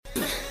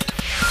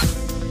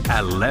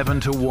11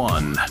 to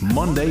 1,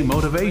 Monday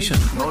Motivation.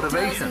 On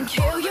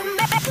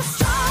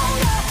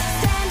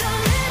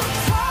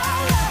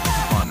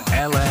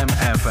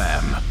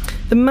LMFM.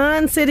 The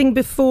man sitting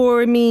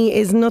before me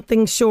is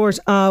nothing short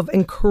of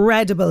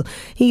incredible.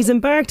 He's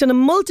embarked on a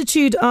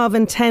multitude of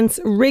intense,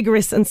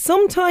 rigorous and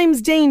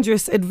sometimes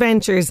dangerous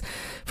adventures.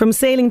 From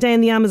sailing down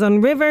the Amazon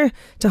River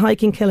to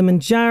hiking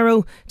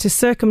Kilimanjaro to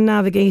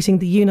circumnavigating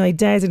the Unai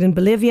Desert in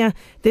Bolivia,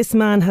 this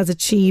man has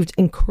achieved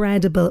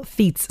incredible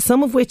feats,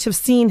 some of which have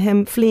seen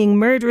him fleeing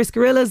murderous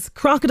gorillas,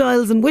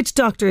 crocodiles and witch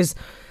doctors.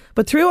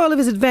 But through all of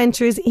his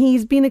adventures,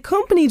 he's been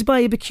accompanied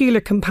by a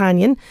peculiar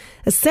companion,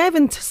 a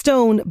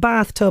 7-stone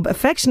bathtub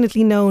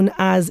affectionately known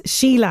as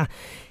Sheila.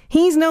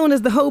 He's known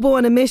as the hobo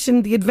on a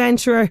mission, the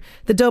adventurer,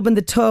 the dub and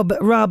the tub.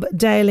 Rob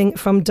Dowling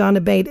from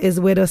Donabate is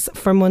with us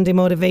for Monday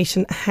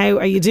Motivation. How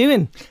are you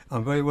doing?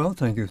 I'm very well,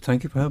 thank you.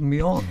 Thank you for having me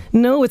on.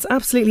 No, it's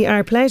absolutely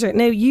our pleasure.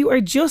 Now, you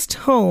are just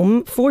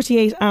home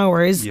 48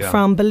 hours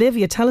from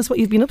Bolivia. Tell us what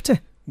you've been up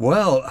to.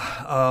 Well,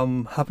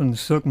 having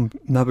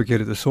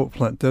circumnavigated the Salt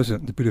Flat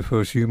Desert to be the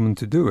first human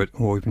to do it,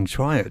 or even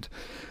try it,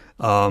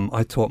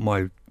 I thought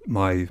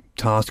my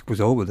task was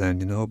over then,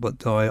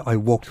 but I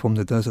walked from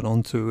the desert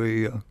onto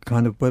a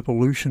kind of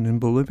revolution in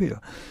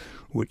Bolivia,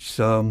 which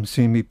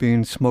seen me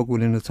being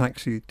smuggled in a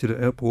taxi to the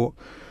airport.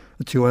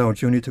 A 2-hour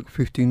journey took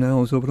 15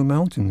 hours over the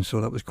mountains, so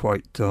that was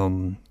quite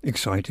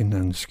exciting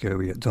and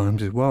scary at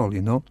times as well,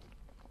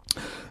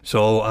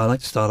 So I'd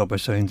like to start off by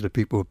saying to the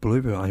people of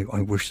Bolivia,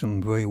 I wish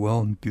them very well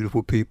and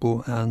beautiful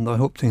people, and I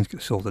hope things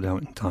get sorted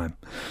out in time.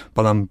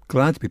 But I'm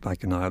glad to be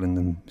back in Ireland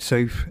and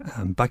safe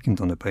and back in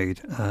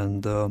Donabate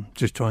and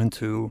just trying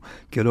to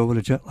get over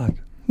the jet lag.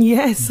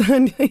 Yes,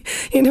 and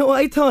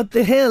I thought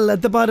the hill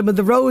at the bottom of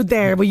the road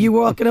there where you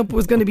were walking up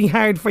was going to be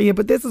hard for you,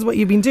 but this is what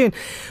you've been doing.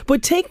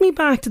 But take me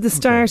back to the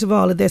start of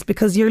all of this,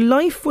 because your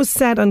life was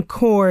set on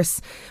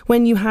course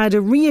when you had a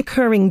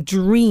reoccurring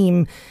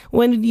dream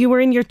when you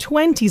were in your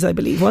 20s, I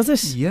believe, was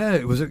it? Yeah,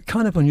 it was a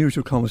kind of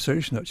unusual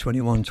conversation at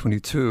 21,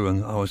 22,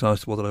 and I was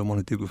asked what did I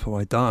want to do before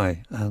I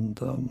die,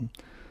 and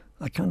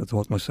I kind of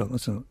thought to myself,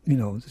 that's a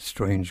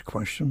strange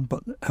question,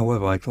 but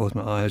however, I closed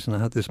my eyes and I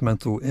had this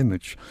mental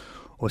image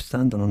was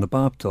standing on the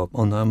bathtub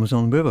on the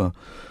Amazon River.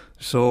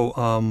 So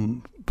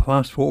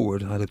fast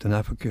forward, I lived in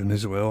Africa and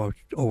Israel.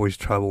 I always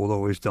travelled,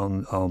 always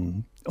done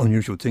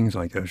unusual things,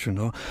 I guess,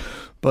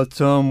 But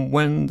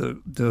when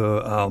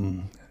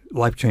the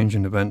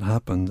life-changing event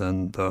happened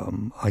and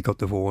I got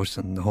divorced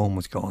and the home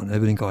was gone,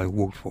 everything I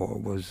worked for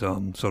was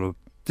sort of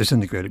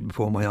disintegrated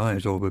before my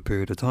eyes over a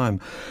period of time.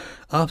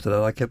 After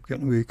that, I kept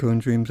getting recurring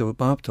dreams of a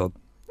bathtub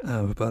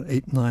for about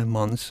 8-9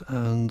 months,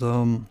 and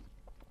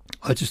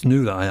I just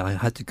knew that I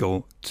had to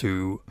go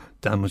to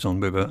the Amazon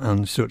River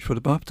and search for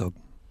the bathtub.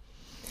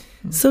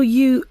 So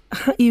your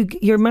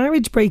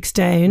marriage breaks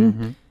down.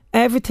 Mm-hmm.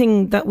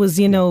 Everything that was,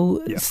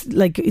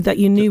 like that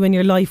you knew in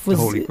your life was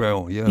the Holy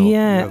Grail.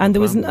 Yeah, and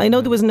there was. I know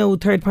there was no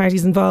third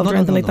parties involved or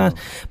anything like that.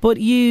 But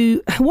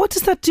what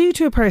does that do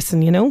to a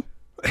person?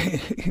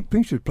 It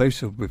brings you to a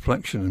place of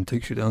reflection and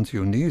takes you down to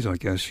your knees, I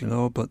guess.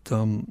 But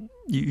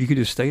you could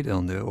just stay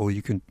down there, or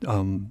you can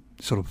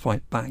sort of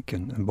fight back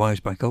and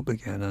rise back up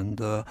again. And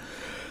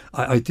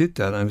I did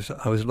that.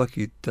 I was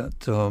lucky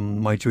that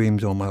my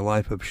dreams all my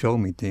life have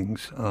shown me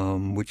things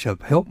which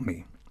have helped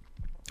me.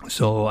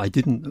 So I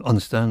didn't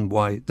understand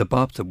why the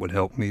bathtub would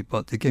help me,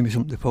 but it gave me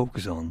something to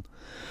focus on.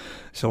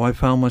 So I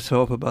found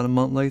myself about a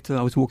month later,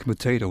 I was walking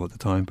potato at the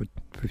time for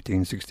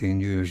 15, 16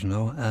 years,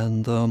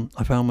 and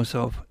I found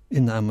myself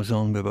in the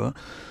Amazon River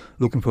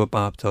looking for a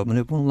bathtub, and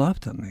everyone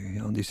laughed at me.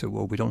 And they said,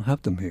 well, we don't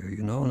have them here,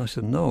 And I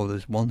said, no,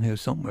 there's one here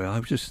somewhere. I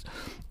was just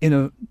in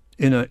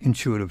an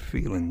intuitive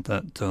feeling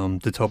that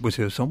the tub was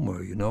here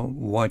somewhere,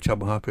 Why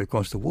travel halfway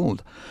across the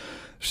world?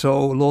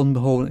 So lo and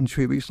behold, in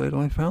 3 weeks later,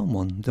 I found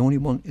one, the only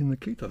one in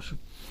Iquitos.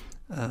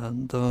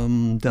 And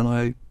then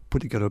I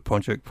put together a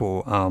project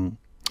for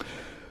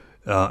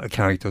a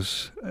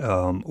Caritas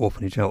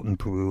orphanage out in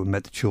Peru,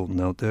 met the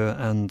children out there,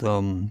 and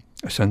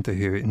a centre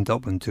here in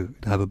Dublin to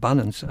have a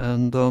balance.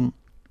 And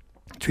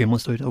 3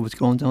 months later, I was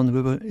going down the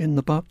river in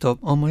the bathtub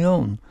on my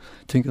own,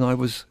 thinking I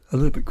was a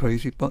little bit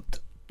crazy, but,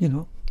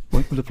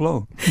 went with the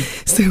flow.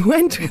 So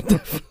went with the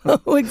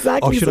flow,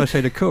 exactly. Or should I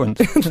say the current?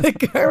 The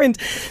current.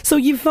 So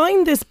you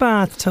find this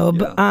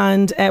bathtub,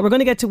 and we're going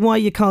to get to why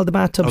you call the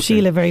bathtub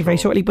Sheila very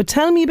shortly. But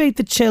tell me about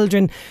the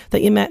children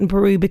that you met in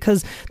Peru,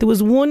 because there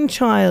was one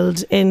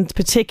child in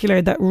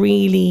particular that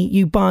really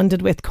you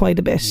bonded with quite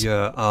a bit.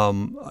 Yeah,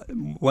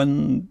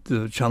 when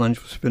the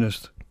challenge was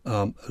finished,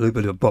 a little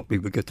bit abruptly,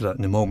 we'll get to that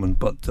in a moment,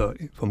 but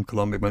from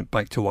Colombia went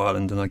back to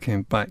Ireland, and I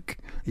came back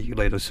a year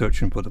later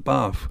searching for the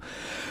bath.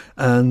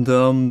 And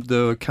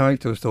the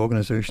Caritas, the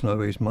organisation I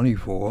raised money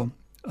for,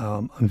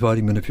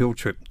 invited me on a field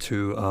trip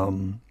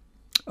to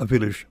a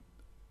village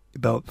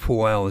about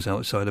 4 hours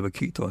outside of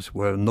Iquitos,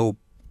 where no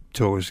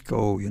tourists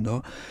go,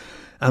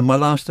 And my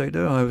last day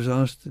there, I was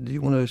asked, do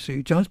you want to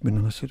see Jasmine?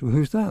 And I said, well,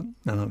 who's that?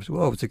 And I was,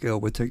 well, it's a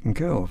girl we're taking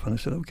care of. And I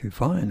said, okay,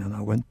 fine. And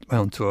I went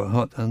round to her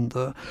hut, and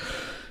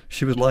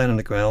she was lying on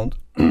the ground,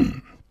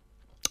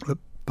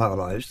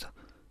 paralysed.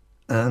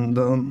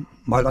 And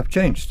my life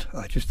changed.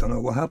 I just don't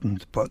know what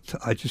happened, but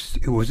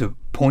it was a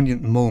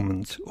poignant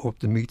moment of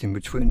the meeting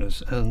between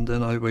us. And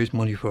then I raised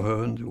money for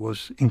her, and it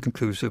was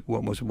inconclusive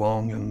what was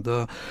wrong,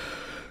 and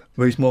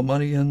raised more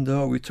money,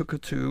 and we took her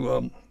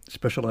to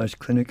specialized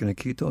clinic in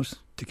Iquitos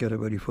to get her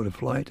ready for the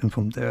flight. And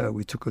from there,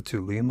 we took her to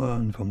Lima,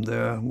 and from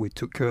there, we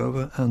took care of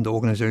her. And the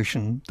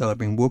organization that I've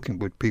been working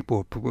with,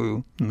 People of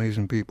Peru,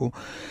 amazing people,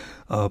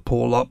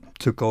 Paul Up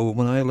took over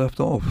when I left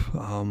off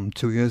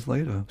 2 years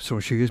later. So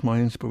she is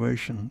my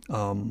inspiration.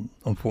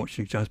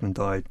 Unfortunately, Jasmine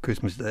died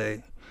Christmas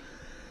Day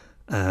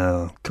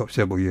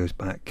several years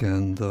back.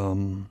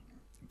 And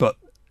but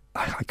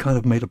I kind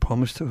of made a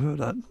promise to her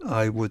that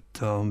I would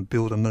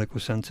build a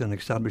medical center and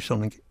establish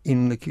something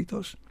in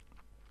Iquitos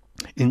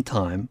in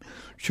time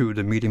through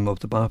the medium of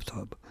the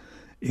bathtub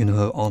in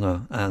her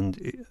honor. And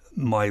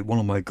one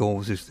of my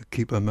goals is to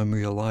keep her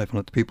memory alive and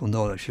let people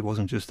know that she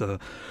wasn't just a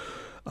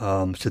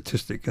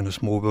statistic in a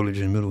small village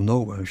in the middle of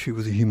nowhere. She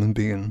was a human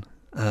being,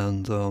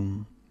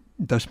 and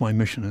that's my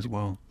mission as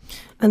well.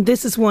 And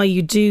this is why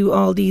you do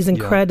all these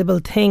incredible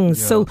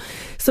things. Yeah.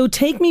 So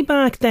take me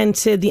back then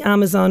to the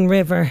Amazon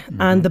River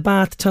and the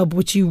bathtub,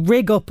 which you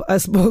rig up, I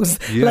suppose,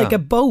 like a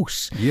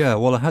boat. Yeah,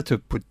 well, I had to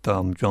put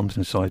drums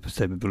inside for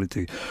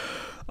stability.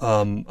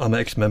 I'm an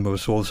ex-member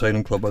of Soul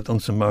Sailing Club. I've done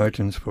some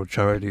marathons for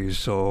charities,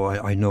 so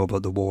I know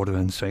about the water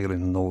and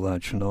sailing and all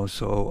that,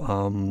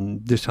 So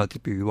this had to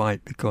be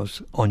right,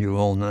 because on your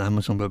own, the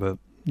Amazon River,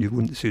 you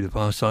wouldn't see the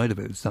far side of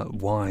it. It's that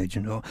wide,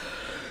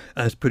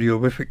 And it's pretty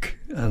horrific,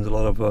 and a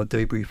lot of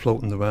debris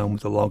floating around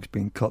with the logs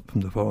being cut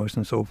from the forest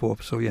and so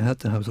forth. So you had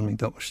to have something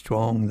that was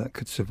strong, that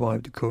could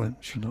survive the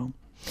currents,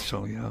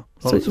 So yeah,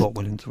 a lot of thought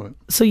went into it.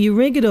 So you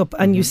rig it up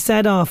and you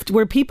set off.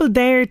 Were people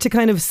there to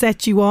kind of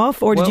set you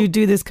off, or did you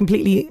do this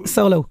completely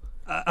solo?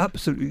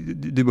 Absolutely,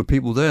 there were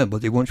people there,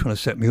 but they weren't trying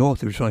to set me off.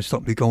 They were trying to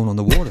stop me going on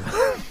the water.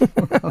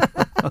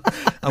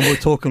 And we're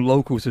talking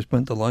locals who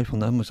spent their life on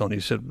the Amazon.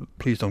 He said,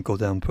 "Please don't go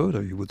down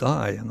further, you will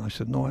die." And I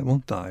said, "No, I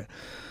won't die."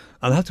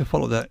 And I had to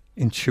follow that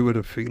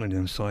intuitive feeling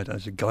inside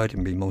as it guided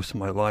me most of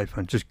my life,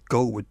 and just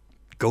go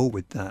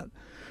with that,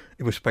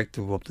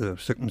 irrespective of the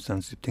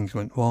circumstances if things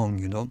went wrong,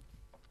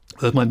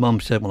 As my mum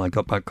said when I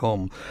got back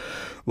home,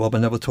 Rob, I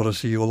never thought I'd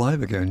see you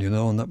alive again,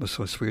 and that was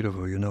so sweet of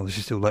her,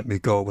 She still let me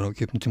go without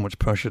giving too much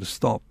pressure to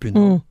stop,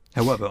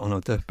 However, on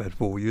her deathbed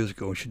 4 years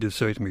ago, she did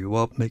say to me,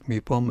 "Rob, make me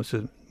a promise." I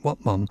said,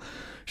 "What, Mum?"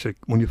 She said,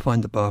 "When you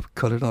find the bath,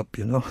 cut it up,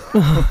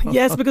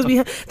 Yes, because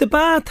the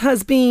bath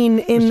has been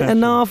in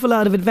an awful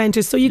lot of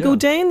adventures. So you go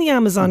down the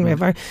Amazon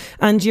River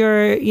and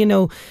you're,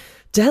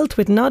 dealt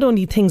with not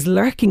only things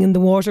lurking in the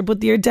water,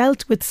 but you're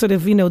dealt with sort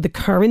of, the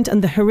current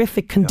and the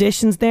horrific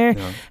conditions there.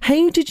 Yeah.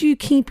 How did you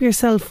keep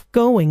yourself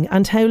going,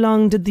 and how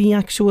long did the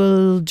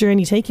actual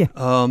journey take you?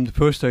 The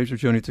first stage of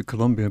the journey to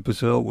Colombia and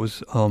Brazil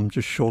was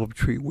just short of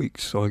 3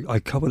 weeks. So I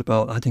covered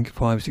about, I think,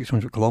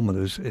 500-600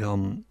 kilometres.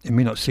 It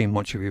may not seem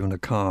much of even a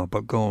car,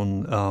 but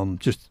going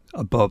just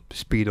above the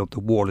speed of the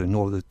water in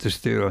order to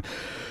steer,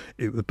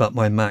 it was about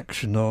my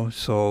max,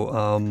 So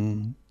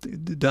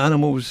the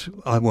animals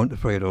I weren't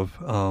afraid of.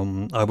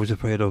 I was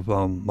afraid of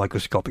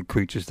microscopic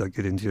creatures that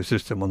get into your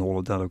system and all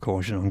of that, of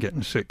course, and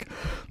getting sick.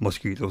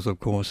 Mosquitoes,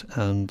 of course.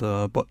 And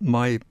but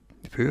my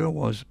fear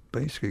was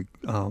basically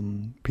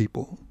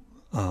people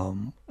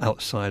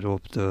outside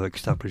of the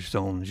established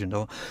zones,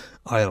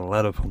 I had a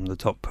letter from the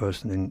top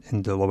person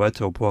in the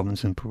Loreto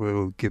province in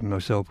Peru giving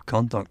myself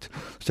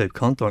safe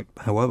contact.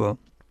 However,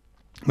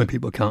 when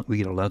people can't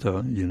read a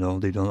letter,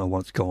 they don't know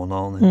what's going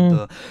on.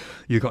 And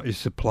you got your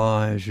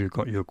supplies, you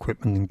got your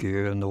equipment and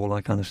gear and all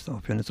that kind of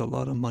stuff. And it's a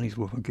lot of money's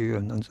worth of gear,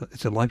 and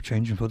it's a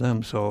life-changing for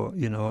them. So,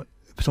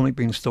 if something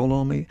being stolen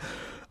on me,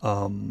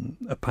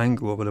 a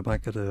pango over the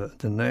back of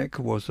the neck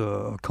was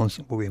a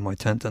constant worry in my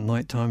tent at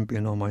night time,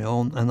 being on my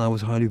own. And I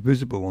was highly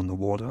visible on the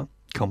water,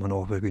 coming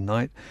off every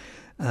night.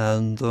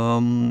 And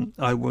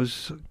I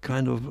was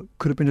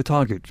could have been a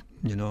target,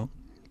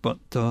 But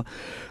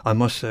I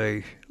must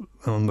say,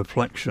 on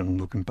reflection,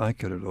 looking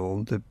back at it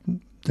all,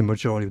 the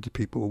majority of the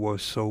people were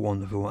so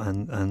wonderful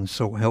and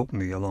so helped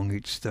me along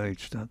each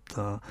stage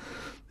that,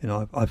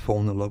 I've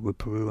fallen in love with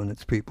Peru and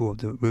its people,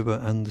 the river,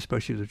 and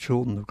especially the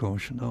children, of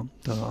course,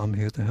 that I'm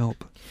here to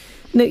help.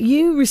 Now,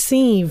 you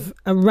receive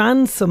a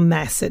ransom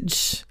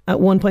message at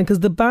one point,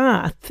 because the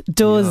bath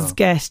does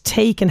get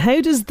taken.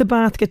 How does the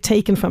bath get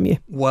taken from you?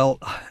 Well,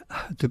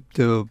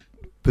 the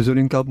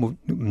Brazilian government,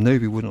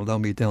 Navy wouldn't allow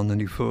me down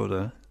any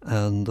further.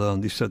 And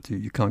they said,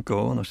 "You can't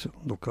go." And I said,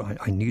 "Look,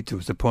 I need to.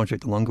 It's a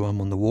project. The longer I'm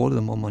on the water,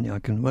 the more money I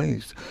can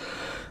raise."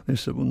 They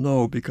said, "Well,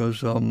 no,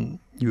 because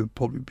you would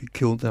probably be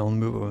killed down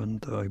the river,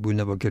 and we'll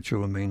never get your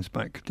remains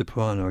back. The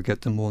piranha or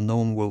get them, or no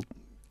one will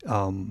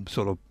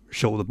sort of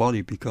show the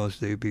body because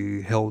they'd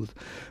be held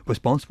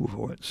responsible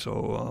for it."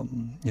 So,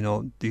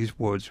 these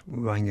words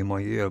rang in my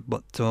ear.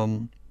 But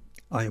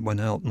I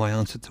went out. My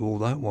answer to all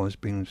that was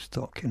being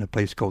stuck in a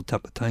place called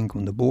Tapatango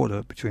on the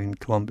border between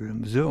Colombia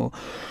and Brazil,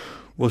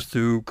 was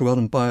to go out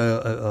and buy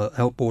a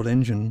outboard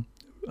engine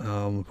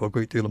for a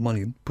great deal of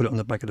money, put it on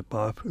the back of the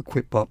bath,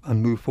 equip up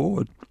and move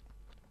forward.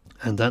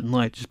 And that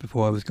night, just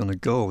before I was going to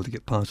go to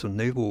get past a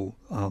naval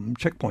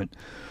checkpoint,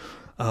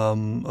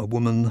 a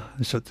woman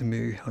said to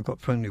me, I got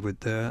friendly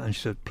with there, and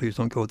she said, please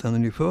don't go down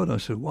any further. I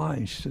said, why?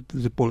 And she said,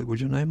 there's a bullet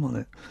with your name on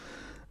it.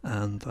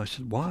 And I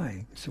said,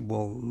 why? He said,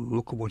 well,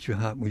 look at what you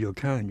have, what you're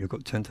carrying. You've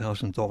got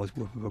 $10,000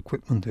 worth of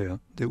equipment here.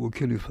 They will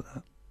kill you for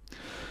that.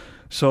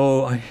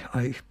 So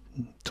I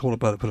thought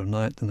about it for the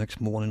night. The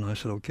next morning I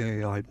said,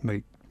 okay, I'd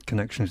made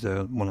connections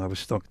there when I was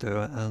stuck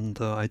there, and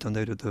I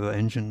donated the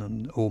engine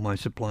and all my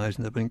supplies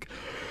and everything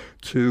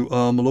to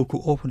a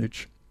local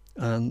orphanage.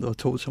 And I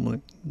told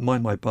someone,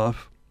 mind my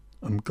bath,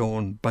 I'm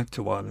going back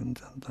to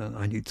Ireland, and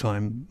I need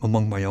time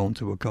among my own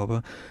to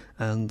recover,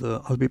 and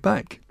I'll be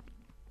back.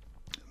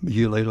 A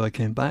year later I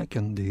came back,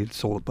 and he had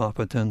sold the bath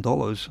for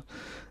 $10,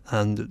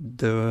 and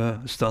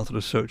they started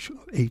a search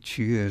 8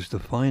 years to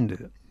find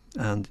it.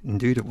 And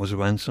indeed it was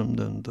ransomed,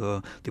 and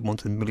they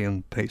wanted 1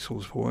 million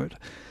pesos for it.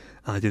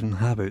 I didn't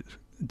have it.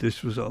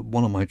 This was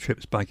one of my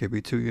trips back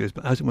every 2 years.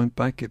 But as I went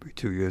back every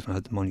 2 years and I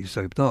had the money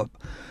saved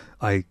up,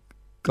 I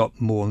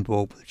got more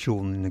involved with the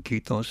children in the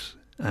Iquitos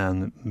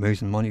and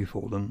raising money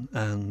for them.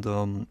 And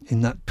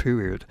in that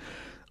period,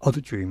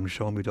 other dreams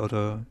showed me the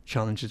other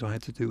challenges I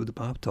had to do with the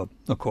bathtub.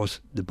 Of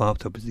course, the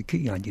bathtub is the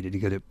key. I needed to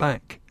get it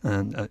back.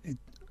 And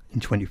in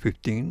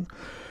 2015,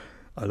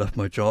 I left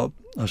my job.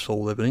 I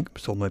sold everything,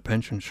 sold my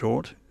pension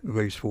short,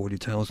 raised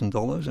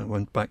 $40,000, and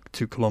went back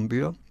to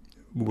Colombia.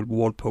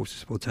 Ward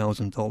posters for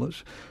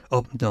 $1,000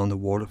 up and down the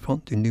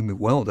waterfront. They knew me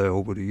well there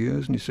over the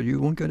years, and he said, you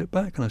won't get it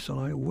back. And I said,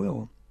 I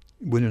will.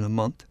 Within a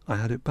month, I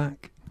had it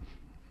back.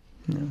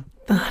 Yeah.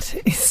 That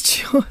is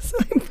just,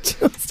 I'm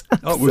just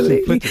Oh, it was in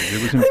absolutely, flitters.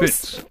 It was in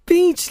bits.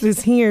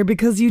 speechless here,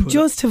 because you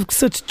just have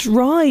such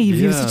drive,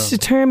 you have such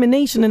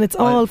determination, and it's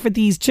all for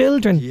these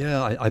children.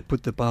 Yeah, I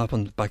put the bath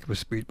on the back of a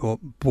speedboat,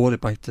 brought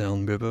it back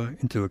down river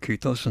into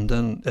Iquitos, and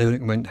then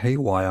everything went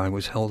haywire. I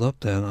was held up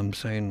there, and I'm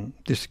saying,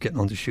 this is getting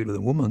on to Sheila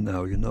the woman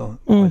now, you know,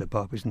 why the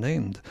bath is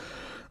named.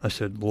 I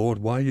said, Lord,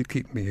 why you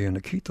keep me here in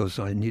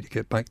Iquitos? I need to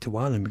get back to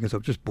Ireland because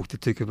I've just booked a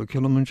ticket for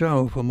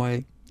Kilimanjaro for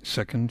my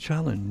second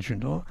challenge, you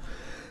know.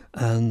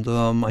 And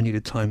I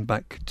needed time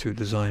back to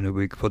design a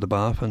wig for the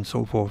bath and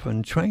so forth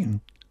and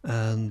train.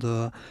 And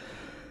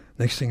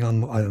next thing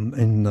I'm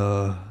in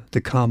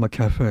the Karma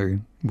Cafe,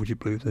 would you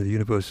believe, the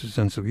Universal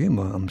Sense of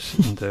Humor. I'm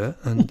sitting there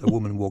and a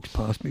woman walks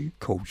past me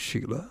called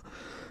Sheila.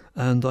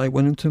 And I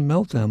went into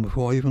meltdown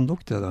before I even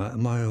looked at her.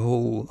 And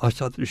I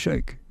started to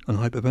shake and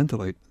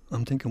hyperventilate.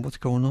 I'm thinking, what's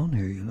going on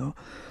here, you know?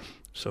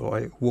 So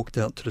I walked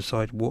out to the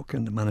sidewalk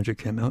and the manager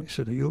came out. He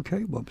said, are you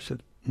okay, Bob? I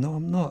said, no,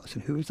 I'm not. I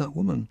said, who is that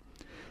woman?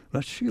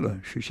 That's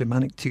Sheila. She's a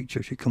manic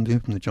teacher. She comes in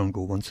from the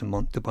jungle once a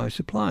month to buy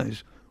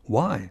supplies.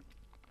 Why?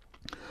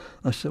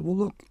 I said, well,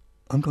 look,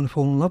 I'm going to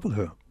fall in love with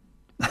her.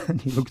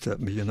 And he looked at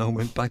me, you know,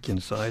 went back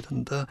inside,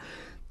 and an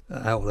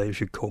hour later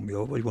she called me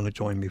over. You want to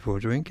join me for a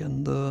drink?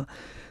 And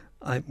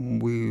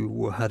we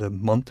had a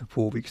month,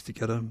 4 weeks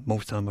together,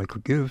 most time I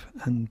could give,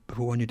 and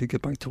before I needed to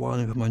get back to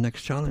Ireland for my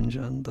next challenge,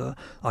 and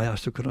I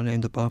asked her could I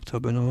name the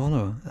bathtub in her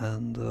honour,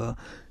 and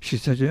she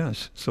said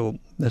yes. So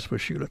that's where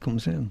Sheila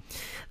comes in.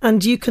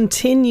 And you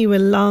continue a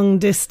long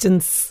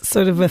distance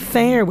sort of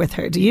affair with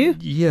her, do you?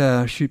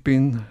 Yeah, she'd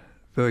been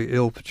very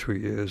ill for 3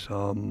 years,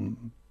 a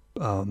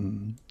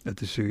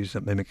disease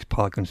that mimics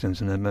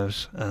Parkinson's and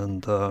MS,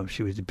 and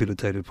she was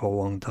debilitated for a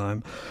long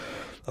time.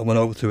 I went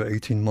over to her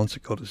 18 months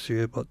ago to see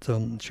her, but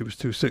she was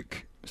too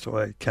sick. So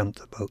I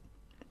camped about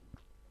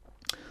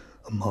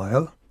a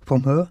mile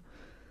from her.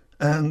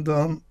 And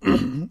a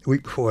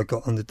week before I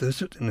got on the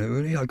desert in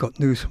Uri, I got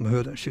news from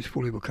her that she's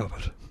fully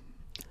recovered.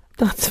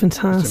 That's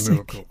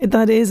fantastic.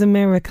 That is a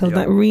miracle. Yeah.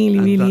 That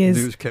really is.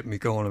 That news kept me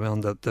going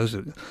around that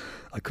desert.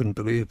 I couldn't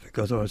believe it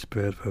because I was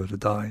prepared for her to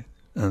die.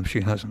 And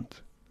she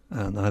hasn't.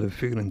 And I had a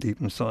feeling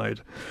deep inside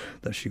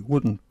that she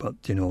wouldn't, but,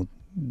 you know,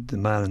 the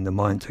man in the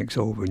mind takes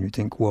over and you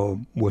think,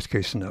 well, worst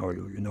case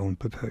scenario, you know, and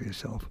prepare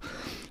yourself.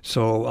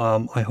 So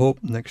I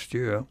hope next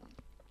year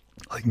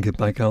I can get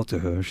back out to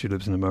her. She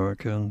lives in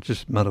America, and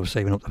just a matter of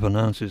saving up the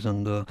finances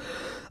and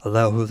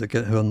allow her to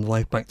get her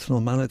life back to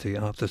normality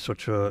after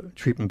such a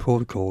treatment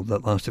protocol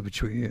that lasted for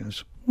 3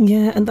 years.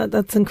 Yeah, and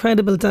that's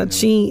incredible that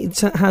she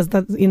has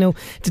that, you know,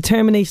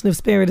 determination of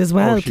spirit as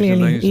well, she's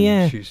clearly. Amazing.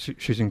 Yeah.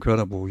 She's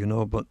incredible, you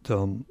know, but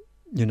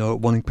you know,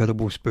 one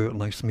incredible spirit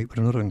likes to meet with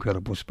another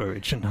incredible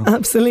spirit, you know.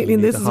 Absolutely,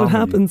 and this is what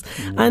happens.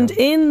 Yeah. And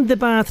in the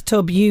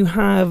bathtub you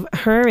have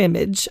her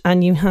image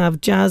and you have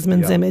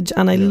Jasmine's image,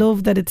 and I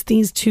love that it's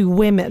these two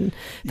women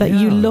that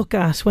you look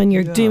at when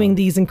you're doing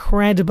these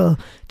incredible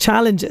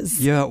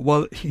challenges. Yeah,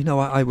 well, you know,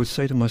 I would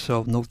say to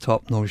myself, no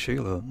top, no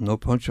Sheila, no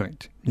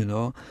project, you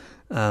know.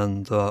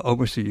 And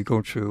obviously you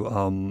go through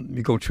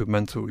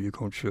mental, you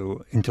go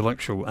through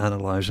intellectual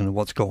analysing of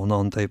what's going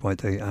on day by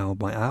day, hour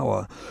by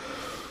hour.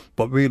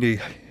 But really,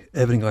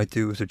 everything I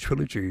do is a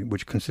trilogy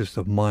which consists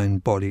of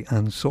mind, body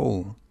and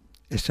soul.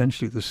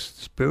 Essentially the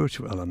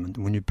spiritual element.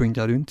 When you bring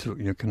that into it,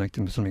 you're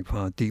connecting with something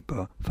far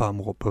deeper, far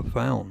more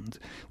profound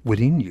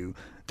within you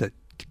that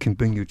can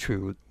bring you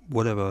through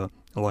whatever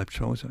life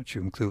throws at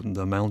you, including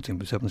the mountain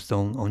with 7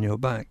 stones on your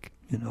back.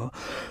 you know.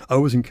 I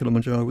was in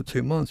Kilimanjaro with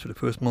 2 months. For the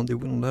first month, they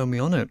wouldn't allow me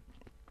on it.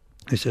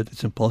 They said,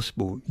 it's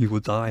impossible. You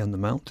will die on the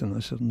mountain. I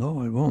said,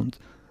 no, I won't.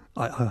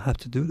 I have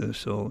to do this.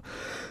 So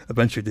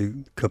eventually they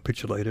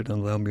capitulated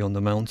and allowed me on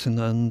the mountain.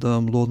 And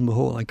Lord and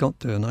behold, I got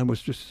there and I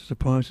was just as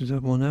surprised as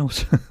everyone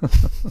else.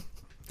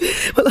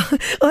 Well,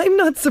 I'm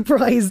not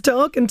surprised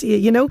talking to you,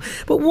 you know.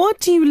 But what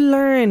do you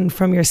learn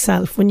from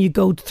yourself when you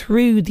go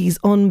through these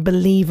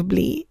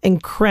unbelievably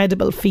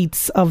incredible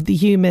feats of the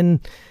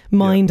human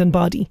mind and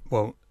body?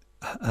 Well,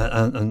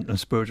 and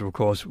spiritual, of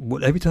course.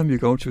 Every time you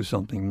go through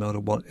something, no matter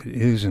what it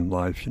is in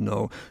life, you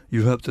know,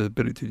 you have the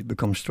ability to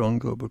become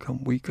stronger or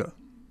become weaker.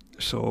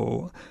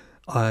 So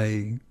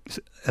I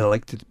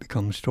elected to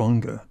become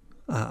stronger,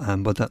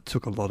 but that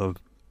took a lot of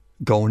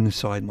going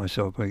inside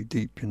myself very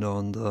deep, you know,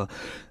 and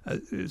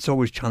it's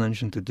always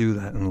challenging to do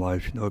that in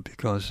life, you know,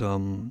 because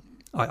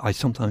I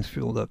sometimes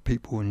feel that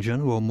people in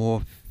general are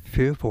more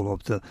fearful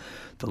of the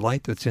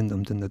light that's in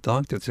them than the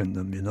dark that's in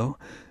them, you know,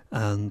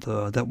 and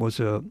that was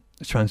a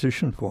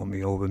transition for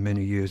me over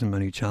many years and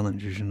many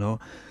challenges, you know.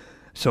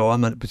 So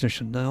I'm at a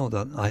position now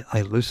that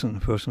I listen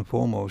first and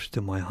foremost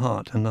to my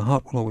heart, and the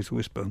heart will always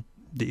whisper.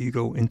 The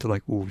ego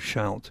intellect will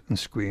shout and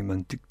scream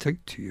and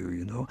dictate to you,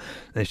 you know.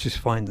 And it's just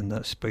finding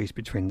that space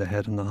between the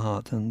head and the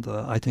heart. And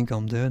I think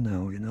I'm there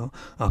now, you know,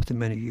 after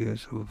many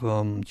years of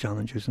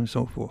challenges and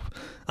so forth.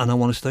 And I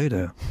want to stay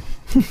there.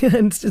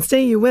 And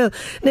stay you will.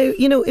 Now,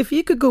 you know, if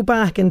you could go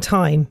back in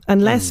time,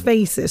 and let's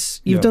face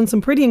it, you've done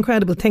some pretty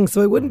incredible things,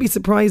 so I wouldn't be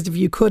surprised if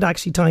you could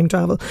actually time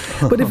travel.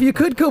 But if you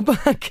could go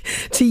back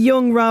to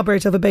young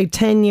Robert of about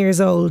 10 years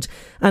old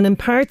and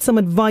impart some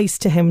advice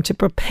to him to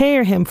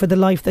prepare him for the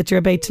life that you're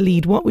about to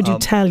lead, what would you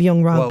tell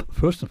young Rob? Well,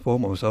 first and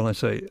foremost, I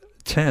say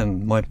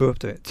 10, my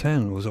birthday at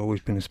 10 was always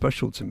been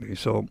special to me.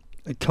 So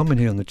coming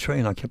here on the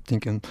train, I kept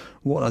thinking,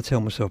 what I tell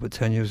myself at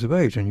 10 years of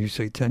age? And you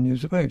say 10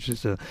 years of age.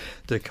 It's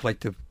the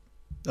collective...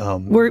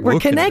 we're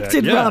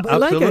connected, Rob. I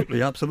like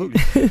it.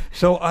 Absolutely.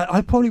 So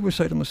I probably would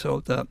say to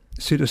myself that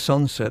see the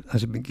sunset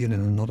as a beginning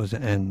and not as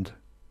an end.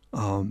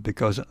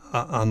 Because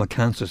I'm a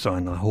Cancer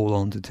sign, I hold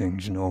on to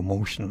things, you know,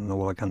 emotional and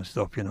all that kind of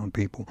stuff, you know, and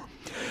people.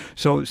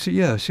 So, see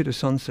the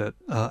sunset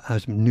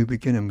as a new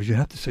beginning, but you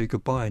have to say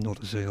goodbye, not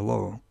to say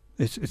hello.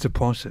 It's a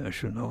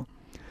process, you know.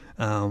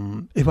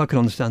 If I could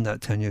understand that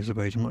at 10 years of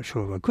age, I'm not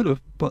sure if I could have,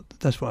 but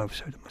that's what I would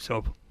say to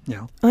myself.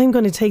 Yeah. I'm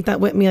going to take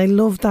that with me. I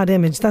love that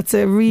image. That's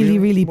a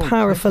really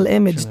powerful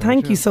image.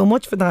 Thank you so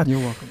much for that. You're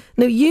welcome.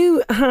 Now,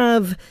 you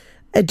have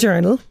a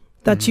journal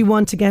that you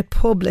want to get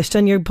published,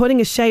 and you're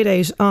putting a shout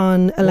out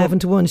on 11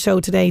 to 1 show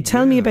today.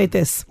 Tell me about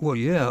this. Well,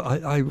 yeah,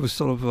 I was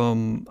sort of,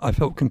 I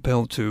felt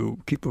compelled to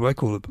keep a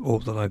record of all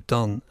that I've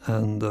done,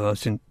 and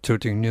since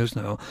 13 years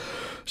now.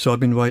 So I've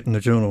been writing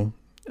a journal,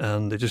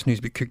 and it just needs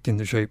to be kicked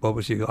into shape.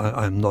 Obviously,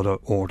 I'm not an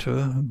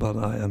author, but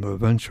I am an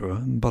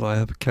adventurer, but I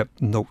have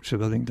kept notes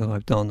of everything that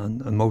I've done,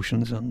 and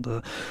emotions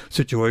and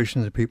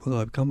situations and people that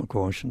I've come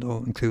across, you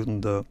know,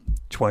 including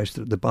twice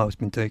the bar's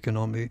been taken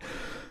on me,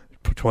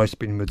 twice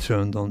been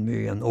returned on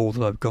me, and all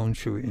that I've gone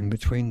through in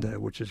between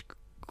there, which is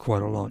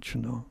quite a lot,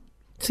 you know.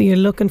 So you're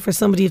looking for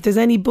somebody, if there's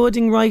any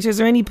budding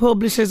writers or any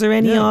publishers or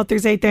any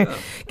authors out there,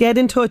 get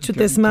in touch with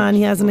this man.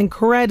 He has an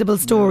incredible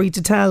story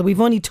to tell.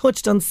 We've only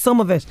touched on some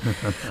of it.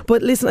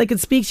 But listen, I could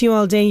speak to you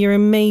all day. You're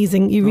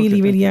amazing. You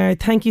really are.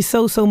 Thank you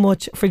so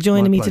much for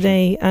joining me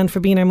today and for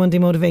being our Monday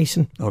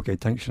Motivation. Okay,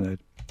 thanks, Sinead.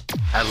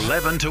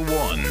 11 to 1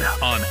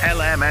 on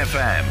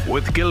LMFM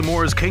with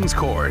Gilmore's Kings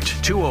Court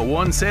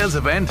 201 sales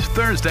event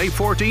Thursday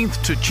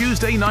 14th to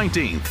Tuesday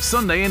 19th,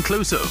 Sunday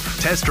inclusive.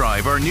 Test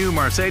drive our new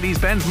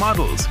Mercedes-Benz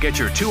models. Get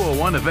your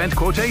 201 event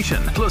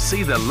quotation. Plus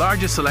see the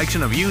largest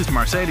selection of used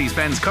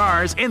Mercedes-Benz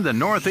cars in the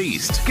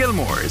Northeast.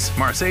 Gilmore's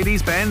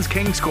Mercedes-Benz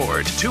Kings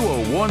Court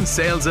 201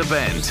 sales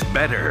event.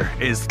 Better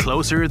is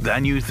closer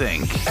than you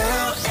think.